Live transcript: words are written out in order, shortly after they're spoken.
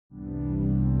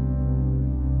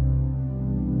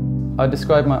I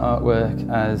describe my artwork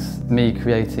as me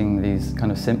creating these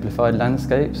kind of simplified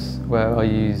landscapes where I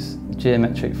use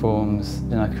geometric forms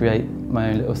and I create my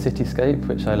own little cityscape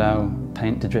which I allow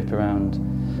paint to drip around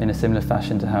in a similar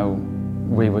fashion to how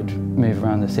we would move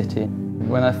around the city.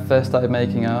 When I first started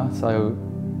making art, I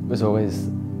was always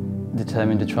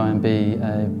determined to try and be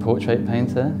a portrait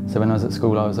painter. So when I was at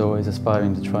school, I was always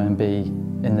aspiring to try and be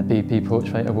in the BP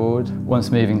Portrait Award.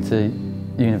 Once moving to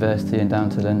university and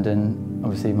down to London,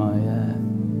 obviously my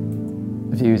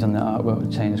views on the art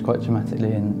world changed quite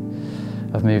dramatically,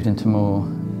 and I've moved into more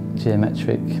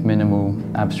geometric, minimal,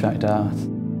 abstract art.